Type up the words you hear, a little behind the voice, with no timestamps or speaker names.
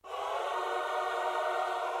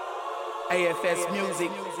AFS Music,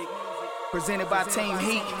 presented by Team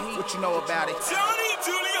Heat. What you know about it?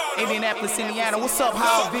 Indianapolis, Indiana. What's up,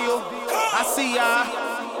 Howville? I see y'all.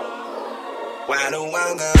 Why do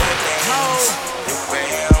I go dance?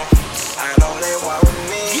 I know they want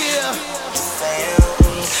me. Yeah. Fail,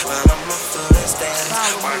 but I'm a footsteps.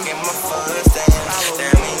 Walking my footsteps.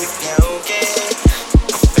 Tell me if you okay.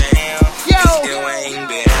 I fail. Yo. You ain't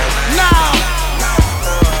been like Nah.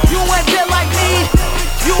 You ain't built like me.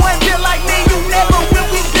 You ain't built like me. You never will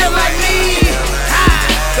be built like me.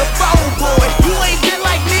 The phone boy. You ain't built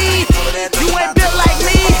like me. You ain't built like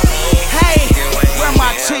me. Hey, where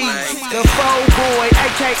my cheese? The phone boy,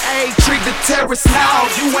 aka Trigg DaTerrorist. Now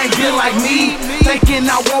you ain't built like me. Thinking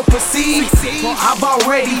I won't proceed. Well, I've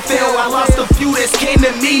already failed. I lost a few that's kin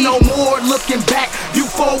to me. No more looking back. You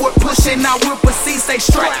forward pushing, I will proceed. Stay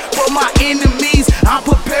strapped for my enemies. I'm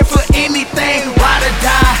prepared for anything. Ride or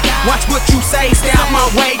die. Watch what you say. Stay out my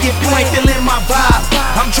way if you ain't feeling my vibe.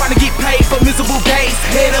 I'm trying to get paid for miserable days.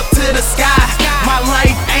 Head up to the sky. My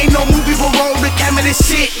life ain't no movie, but roll the camera, this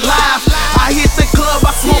shit live. I hit the club,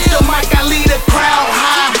 I smoke the mic, I lead the crowd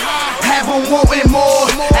high. Have them wanting more.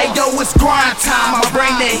 Hey yo, it's grind time. I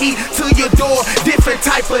bring the heat to your door. Different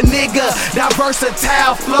type of nigga, that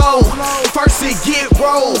versatile flow. First it get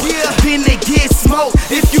rolled, then it get smoked.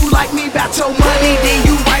 If you like me about your money, then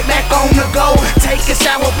you right back on the go. Take a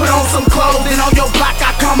shower, put on some clothes, then on your block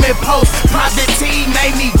I come and post. Private team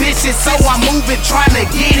made me vicious, so I'm moving, trying to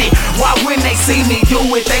get it. Why when they see me do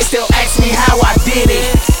it, they still ask me how I did it.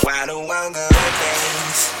 why do I go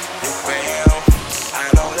dance? You fail. I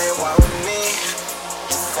know they want me.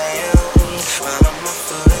 Fail, but I'm a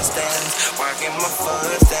footsteps. Walking my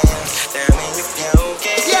footsteps. Tell me if you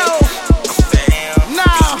okay. Yo. I fail.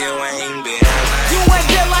 Nah. You ain't been like You ain't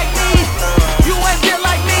built like me. You ain't built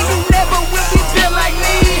like me. You never will be built like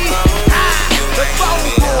me. The phone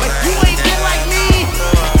boy. You ain't built like me.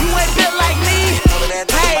 You ain't built like me.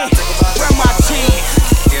 Hey, where my cheese?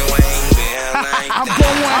 You ain't been like I'm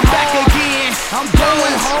going back again. I'm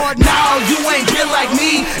going hard now. You ain't built like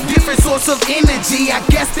me. Different source of energy. I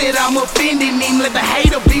guess that I'm offending him. Let the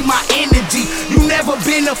hater be my energy. You never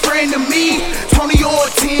been a friend of me. Tony or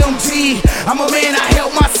TMG. I'm a man, I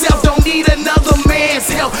help myself. Don't need another man's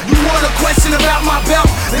help. You want a question about my belt?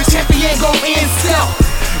 The champion gon' end self.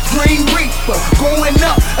 Green Reaper, going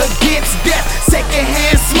up against death.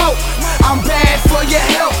 Secondhand smoke, I'm bad for your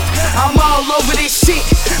health. I'm all over this shit,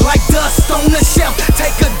 like dust on the shelf.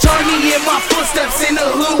 Take a journey in my footsteps in the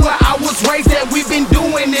hood where I was raised at. We've been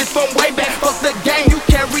doing this from way back. Fuck the game, you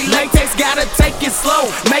can't relate. Gotta take it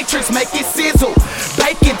slow. Matrix, make it sizzle.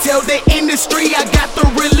 Bacon, tell the industry I got the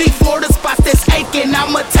relief for the spots that's aching.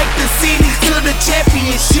 I'ma take the city to the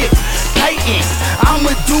championship. Payton,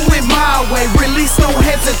 I'ma do it my way. Release no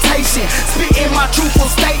hesitation. Spitting my truthful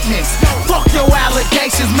statements. Fuck your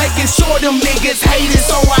allegations. Making sure them niggas hate it,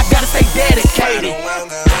 so I gotta stay dedicated.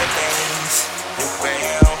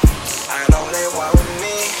 I know they want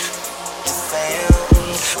me. Fail,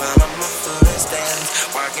 but I'm a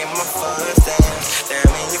footsteps. Walking my footsteps. Tell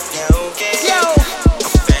me if you okay. Yo. I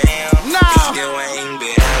fail. Nah. You ain't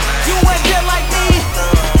been like You ain't built like me.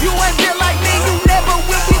 You ain't built like me. You never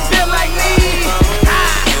will be built like me.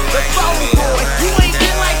 The phone boy. You ain't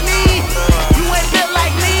built like me. You ain't built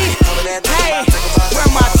like me. Hey,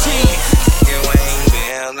 where my cheese? You ain't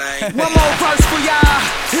been like One more verse for y'all.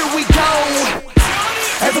 Here we go.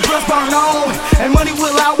 As the breath burn on, and money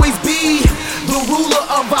will always be the ruler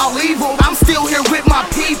of all evil. I'm still here with my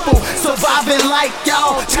people, surviving like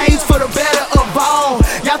y'all. Change for the better of all.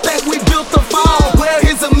 Y'all think we built to fall? Well,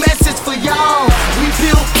 here's a message for y'all. We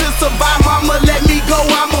built to survive. Mama, let me go.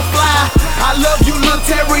 I'ma fly. I love you, Lil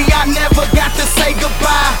Terry. I never got to say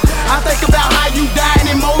goodbye. I think about how you died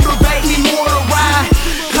and motivate me more to ride.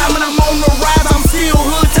 Climbing, I'm on the rise. I'm still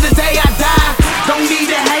hood to the day I die. Don't need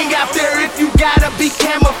to hang out there if you gotta be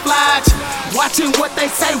camouflage. Watching what they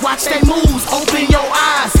say, watch they moves, open your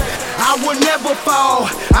eyes. I will never fall.